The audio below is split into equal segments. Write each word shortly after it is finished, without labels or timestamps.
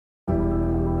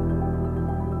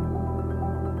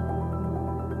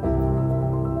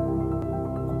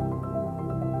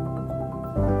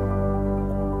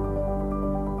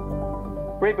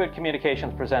Reboot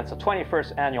Communications presents the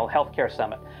 21st Annual Healthcare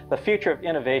Summit, The Future of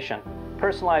Innovation,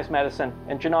 Personalized Medicine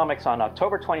and Genomics on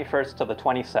October 21st to the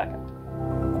 22nd.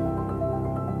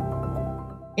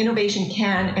 Innovation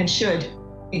can and should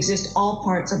exist all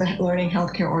parts of a learning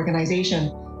healthcare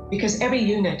organization because every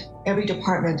unit, every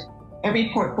department, every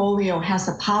portfolio has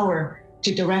the power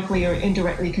to directly or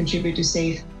indirectly contribute to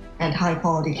safe and high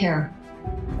quality care.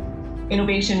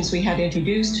 Innovations we had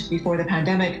introduced before the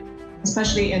pandemic,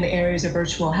 especially in the areas of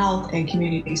virtual health and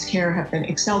community-based care, have been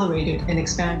accelerated and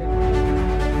expanded.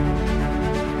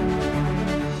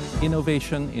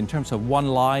 Innovation in terms of one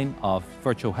line of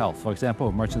virtual health, for example,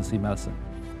 emergency medicine.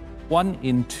 1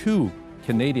 in 2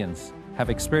 Canadians have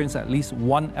experienced at least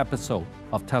one episode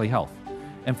of telehealth.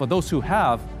 And for those who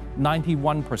have,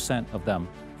 91% of them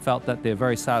felt that they're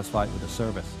very satisfied with the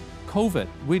service. COVID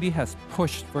really has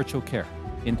pushed virtual care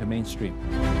into mainstream.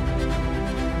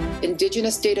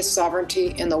 Indigenous data sovereignty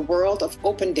in the world of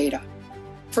open data.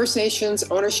 First Nations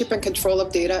ownership and control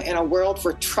of data in a world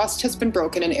where trust has been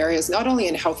broken in areas not only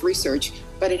in health research,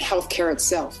 but in healthcare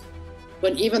itself.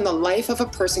 When even the life of a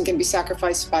person can be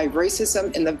sacrificed by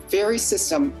racism in the very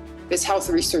system this health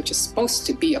research is supposed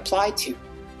to be applied to.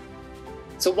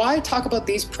 So why talk about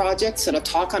these projects in a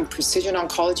talk on precision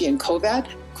oncology and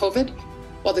COVID?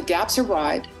 Well, the gaps are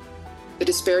wide, the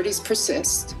disparities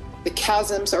persist, the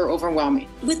chasms are overwhelming.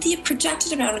 With the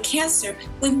projected amount of cancer,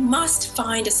 we must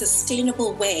find a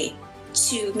sustainable way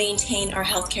to maintain our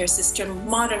healthcare system,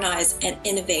 modernize and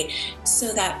innovate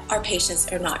so that our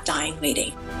patients are not dying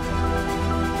waiting.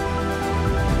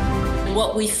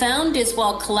 What we found is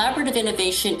while collaborative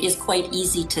innovation is quite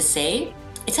easy to say,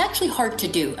 it's actually hard to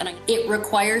do. And it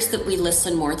requires that we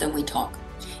listen more than we talk.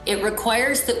 It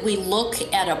requires that we look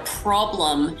at a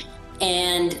problem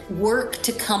and work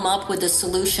to come up with a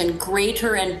solution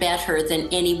greater and better than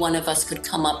any one of us could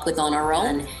come up with on our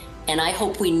own. And I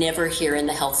hope we never hear in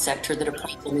the health sector that a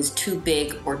problem is too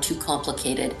big or too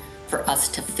complicated for us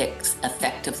to fix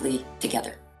effectively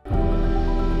together.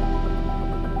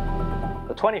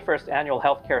 The 21st Annual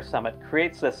Healthcare Summit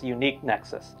creates this unique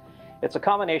nexus. It's a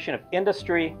combination of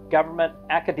industry, government,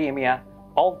 academia,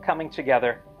 all coming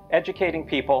together, educating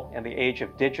people in the age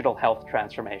of digital health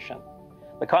transformation.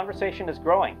 The conversation is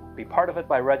growing. Be part of it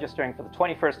by registering for the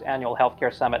 21st Annual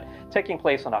Healthcare Summit taking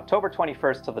place on October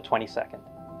 21st to the 22nd.